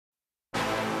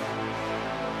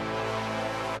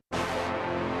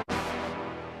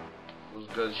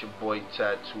good? It's your boy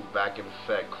Ep.2 back in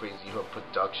effect, Crazy Hood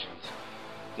Productions.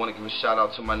 Want to give a shout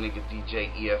out to my nigga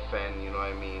DJ EFN, you know what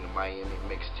I mean, Miami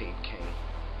Mixtape King.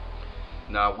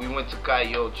 Now, we went to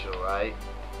Cayocho, right?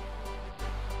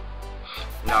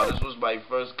 Now, this was my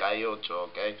first Cayocho,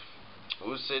 okay?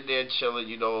 We was sitting there chilling,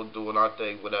 you know, doing our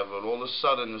thing, whatever, and all of a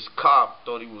sudden this cop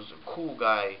thought he was a cool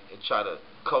guy and tried to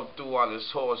come through on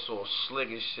his horse all slick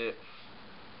and shit.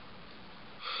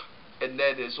 And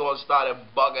then his horse started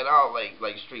bugging out,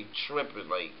 like straight tripping,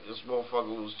 like this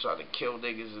motherfucker was trying to kill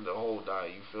niggas in the whole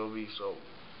night, you feel me? So,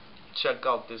 check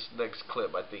out this next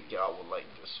clip, I think y'all will like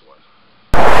this one.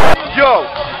 Yo,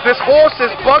 this horse is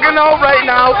bugging out right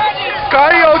now.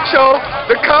 Cayocho,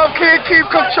 the cop can't keep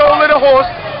control of the horse.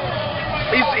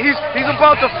 He's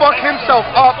about to fuck himself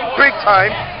up big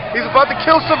time. He's about to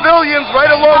kill civilians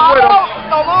right along with him.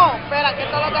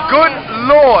 Good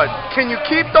Lord, can you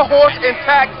keep the horse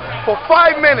intact for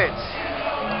 5 minutes?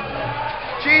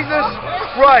 Jesus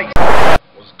Christ.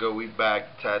 What's good? We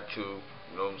back, Ep.2. You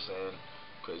know what I'm saying?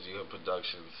 Crazy Hood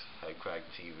Productions, HEadCrack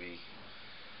TV.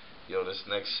 Yo, this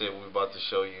next shit we about to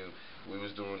show you, we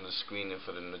was doing the screening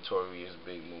for the Notorious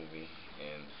Big movie,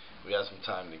 and we had some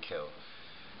time to kill.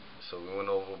 So we went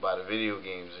over by the video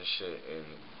games and shit, and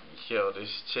yo,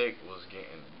 this chick was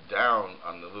getting down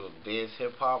on the little dance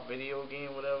hip-hop video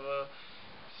game, whatever.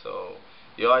 So,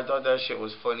 yo, I thought that shit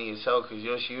was funny as hell, cause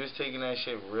yo, she was taking that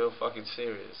shit real fucking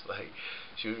serious. Like,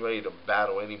 she was ready to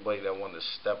battle anybody that wanted to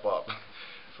step up.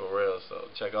 For real, so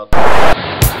check out the